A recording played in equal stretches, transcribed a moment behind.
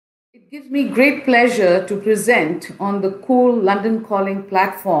Gives me great pleasure to present on the cool London Calling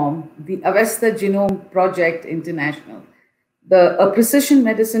platform the Avesthagen Genome Project International, a precision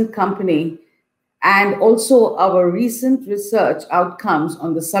medicine company, and also our recent research outcomes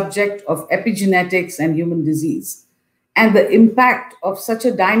on the subject of epigenetics and human disease, and the impact of such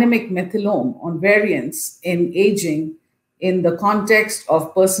a dynamic methylome on variants in aging in the context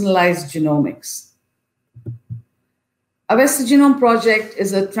of personalized genomics. Avesthagen Genome Project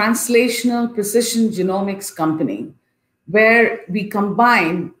is a translational precision genomics company where we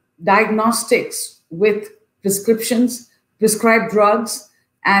combine diagnostics with prescriptions, prescribed drugs,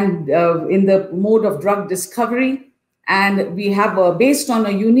 and in the mode of drug discovery. And we have, based on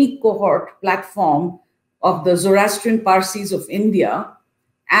a unique cohort platform of the Zoroastrian Parsis of India,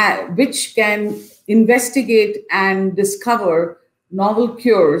 which can investigate and discover novel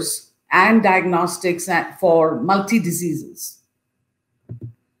cures and diagnostics for multi-diseases.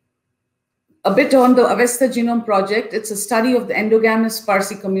 A bit on the Avesthagen Genome Project. It's a study of the endogamous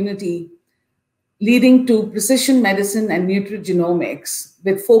Parsi community leading to precision medicine and nutrigenomics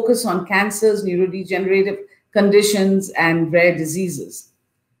with focus on cancers, neurodegenerative conditions, and rare diseases.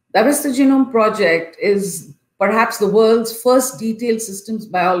 The Avesthagen Genome Project is perhaps the world's first detailed systems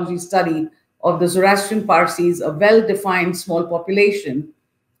biology study of the Zoroastrian Parsis, a well-defined small population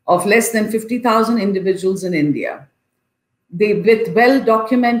of less than 50,000 individuals in India. With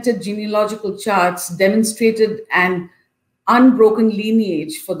well-documented genealogical charts, demonstrated an unbroken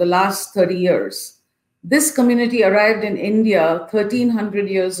lineage for the last 30 years. This community arrived in India 1,300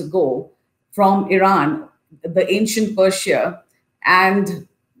 years ago from Iran, the ancient Persia, and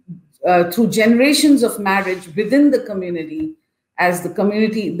through generations of marriage within the community, as the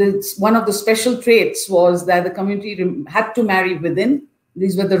community, one of the special traits was that the community had to marry within.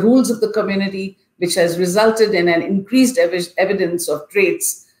 These were the rules of the community, which has resulted in an increased evidence of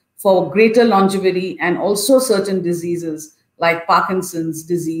traits for greater longevity and also certain diseases like Parkinson's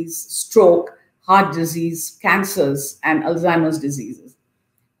disease, stroke, heart disease, cancers, and Alzheimer's diseases.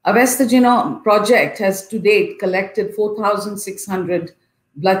 Avesthagen Genome Project has to date collected 4,600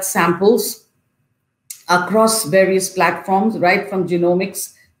 blood samples across various platforms, right from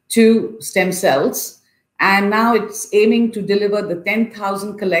genomics to stem cells. And now it's aiming to deliver the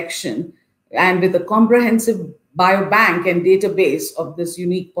 10,000 collection, and with a comprehensive biobank and database of this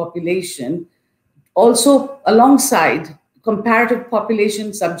unique population, also alongside comparative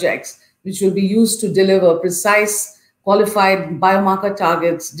population subjects, which will be used to deliver precise, qualified biomarker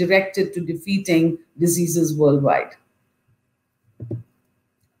targets directed to defeating diseases worldwide.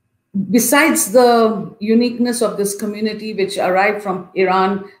 Besides the uniqueness of this community, which arrived from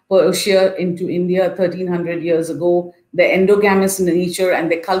Iran, Persia into India 1,300 years ago, the endogamous nature and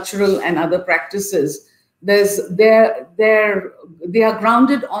the cultural and other practices, they are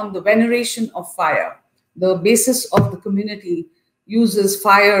grounded on the veneration of fire. The basis of the community uses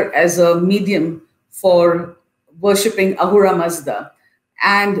fire as a medium for worshipping Ahura Mazda.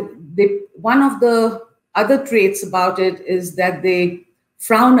 And one of the other traits about it is that they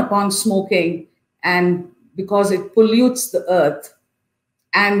frown upon smoking, and because it pollutes the earth.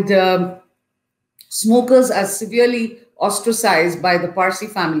 And smokers are severely ostracized by the Parsi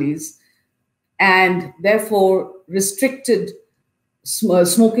families, and therefore restricted,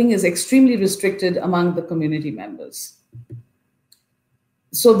 smoking is extremely restricted among the community members.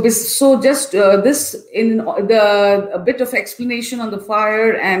 So just this in a bit of explanation on the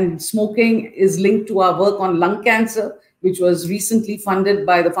fire and smoking is linked to our work on lung cancer, which was recently funded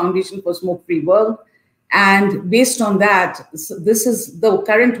by the Foundation for Smoke-Free World. And based on that, this is the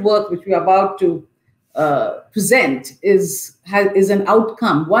current work which we are about to present is an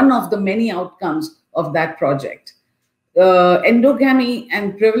outcome, one of the many outcomes of that project. Endogamy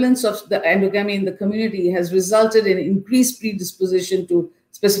and prevalence of the endogamy in the community has resulted in increased predisposition to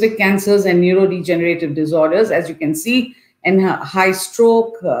specific cancers and neurodegenerative disorders, as you can see, and high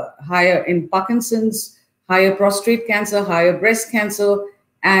stroke, higher in Parkinson's, higher prostate cancer, higher breast cancer,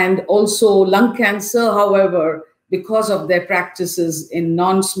 and also lung cancer. However, because of their practices in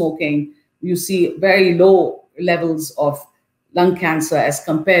non-smoking, you see very low levels of lung cancer as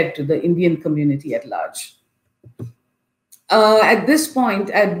compared to the Indian community at large. At this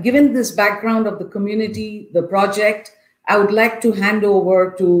point, given this background of the community, the project, I would like to hand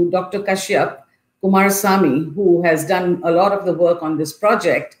over to Dr. Kashyap Kumarasamy, who has done a lot of the work on this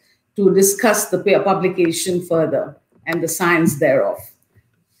project, to discuss the publication further and the science thereof.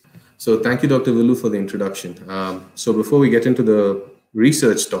 So thank you, Dr. Villoo, for the introduction. So before we get into the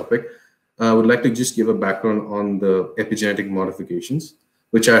research topic, I would like to just give a background on the epigenetic modifications,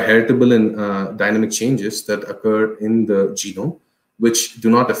 which are heritable and dynamic changes that occur in the genome which do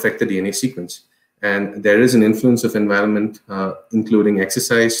not affect the DNA sequence. And there is an influence of environment, including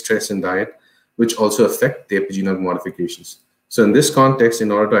exercise, stress, and diet, which also affect the epigenetic modifications. So in this context,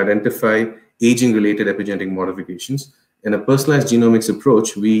 in order to identify aging-related epigenetic modifications, in a personalized genomics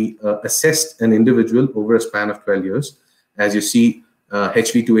approach, we assessed an individual over a span of 12 years. As you see,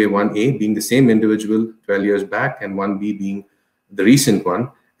 HV2A1A being the same individual 12 years back, and 1B being the recent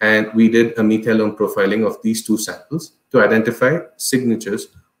one. And we did a methylome profiling of these two samples to identify signatures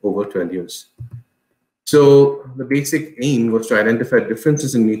over 12 years. So the basic aim was to identify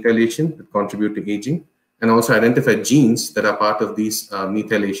differences in methylation that contribute to aging, and also identify genes that are part of these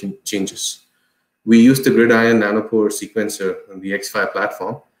methylation changes. We used the GridION Nanopore sequencer on the X5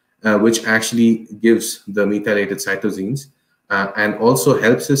 platform, which actually gives the methylated cytosines and also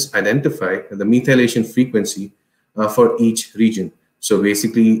helps us identify the methylation frequency for each region. So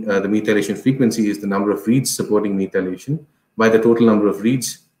basically, the methylation frequency is the number of reads supporting methylation by the total number of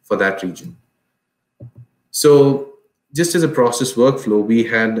reads for that region. So just as a process workflow, we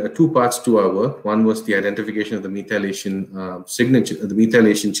had two parts to our work. One was the identification of the methylation signature, the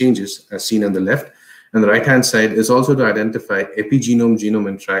methylation changes as seen on the left. And the right-hand side is also to identify epigenome-genome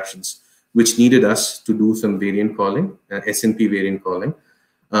interactions, which needed us to do some variant calling, SNP variant calling,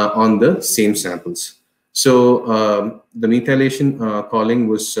 on the same samples. So the methylation calling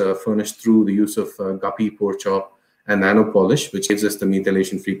was furnished through the use of Guppy, PoreChop, and Nanopolish, which gives us the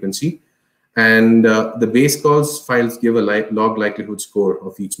methylation frequency. And the base calls files give a log likelihood score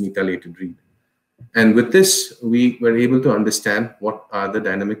of each methylated read. And with this, we were able to understand what are the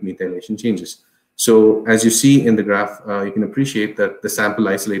dynamic methylation changes. So as you see in the graph, you can appreciate that the sample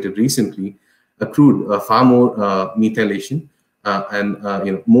isolated recently accrued far more methylation and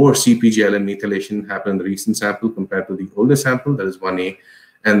more CpGLN methylation happened in the recent sample compared to the older sample, that is 1A.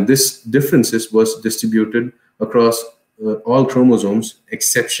 And this differences was distributed across all chromosomes,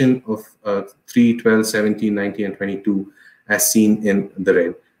 exception of 3, 12, 17, 19, and 22, as seen in the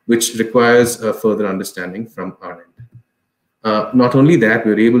red, which requires further understanding from our end. Not only that,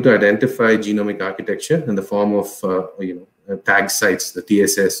 we were able to identify genomic architecture in the form of tag sites, the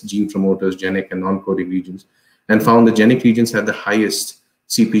TSS, gene promoters, genic, and non-coding regions, and found the genic regions had the highest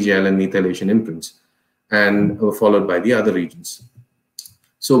CpGLN methylation imprints, and were followed by the other regions.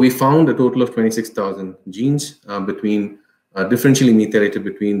 So we found a total of 26,000 genes differentially methylated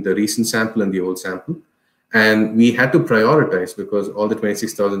between the recent sample and the old sample. And we had to prioritize, because all the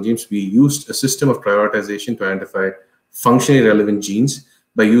 26,000 genes, we used a system of prioritization to identify functionally relevant genes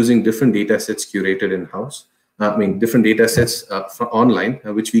by using different data sets curated in-house. Different data sets online,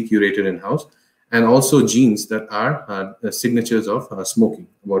 which we curated in-house, and also genes that are signatures of smoking.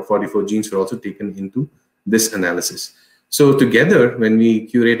 About 44 genes were also taken into this analysis. So together, when we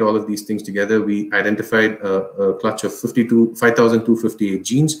curate all of these things together, we identified a clutch of 5,258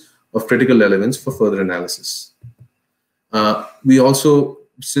 genes of critical relevance for further analysis. We also,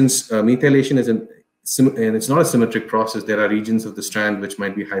 since methylation is and it's not a symmetric process, there are regions of the strand which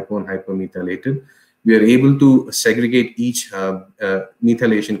might be hypo and hypermethylated. We are able to segregate each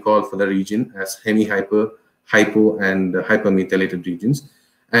methylation call for the region as hemi-hyper, hypo, and hypermethylated regions.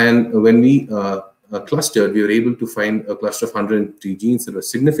 And when we clustered, we were able to find a cluster of 103 genes that were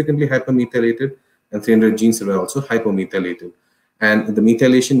significantly hypermethylated and 300 genes that were also hypomethylated. And the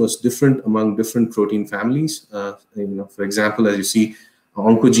methylation was different among different protein families. For example, as you see,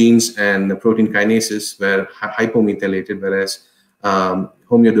 oncogenes and protein kinases were hypomethylated, whereas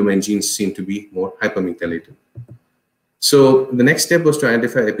homeodomain genes seem to be more hypermethylated. So the next step was to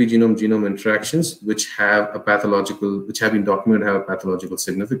identify epigenome-genome interactions which have been documented to have a pathological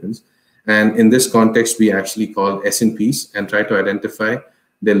significance. And in this context, we actually call SNPs and try to identify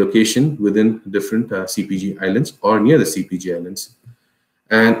their location within different CpG islands or near the CpG islands.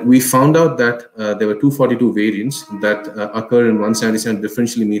 And we found out that there were 242 variants that occur in 177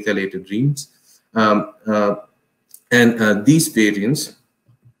 differentially methylated genes. These variants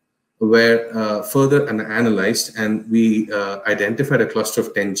were further analyzed, and we identified a cluster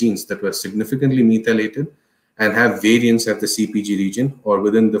of 10 genes that were significantly methylated and have variants at the CpG region or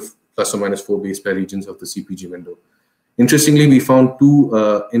within the ±4 base pair regions of the CpG window. Interestingly, we found two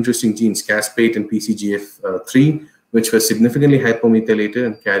interesting genes, caspase and PCGF3, which were significantly hypomethylated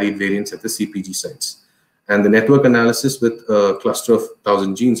and carried variants at the CpG sites. And the network analysis with a cluster of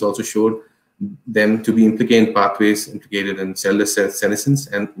 1,000 genes also showed them to be implicated in pathways implicated in cellular senescence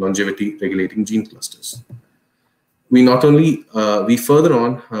and longevity regulating gene clusters. We further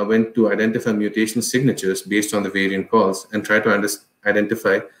on went to identify mutation signatures based on the variant calls and try to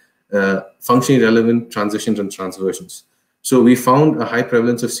identify functionally relevant transitions and transversions. So we found a high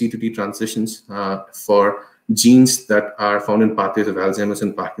prevalence of C to T transitions for genes that are found in pathways of Alzheimer's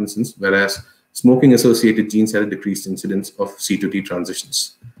and Parkinson's, whereas smoking-associated genes had a decreased incidence of C to T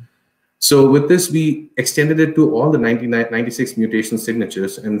transitions. So with this, we extended it to all the 96 mutation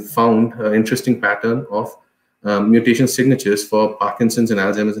signatures and found an interesting pattern of mutation signatures for Parkinson's and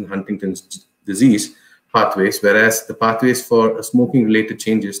Alzheimer's and Huntington's disease pathways, whereas the pathways for smoking-related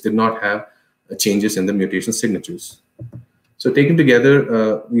changes did not have changes in the mutation signatures. So taken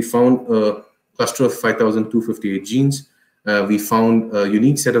together, we found a cluster of 5,258 genes. We found a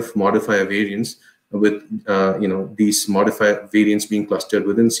unique set of modifier variants with these modifier variants being clustered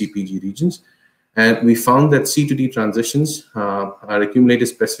within CPG regions. And we found that C to D transitions are accumulated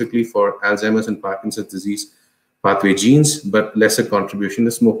specifically for Alzheimer's and Parkinson's disease pathway genes, but lesser contribution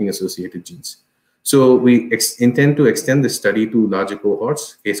to smoking-associated genes. So we intend to extend this study to larger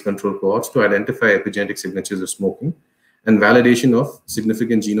cohorts, case control cohorts, to identify epigenetic signatures of smoking and validation of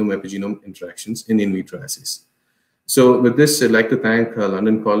significant genome-epigenome interactions in vitro assays. So with this, I'd like to thank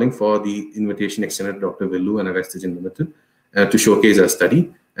London Calling for the invitation extended to Dr. Villoo and Avesthagen Ltd to showcase our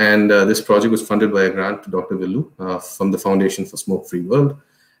study. And this project was funded by a grant to Dr. Villoo from the Foundation for Smoke-Free World.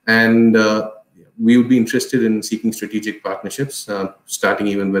 And we would be interested in seeking strategic partnerships, starting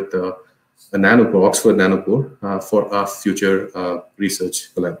even with a Nanopore, Oxford Nanopore, for our future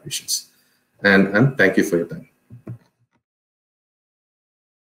research collaborations. And thank you for your time.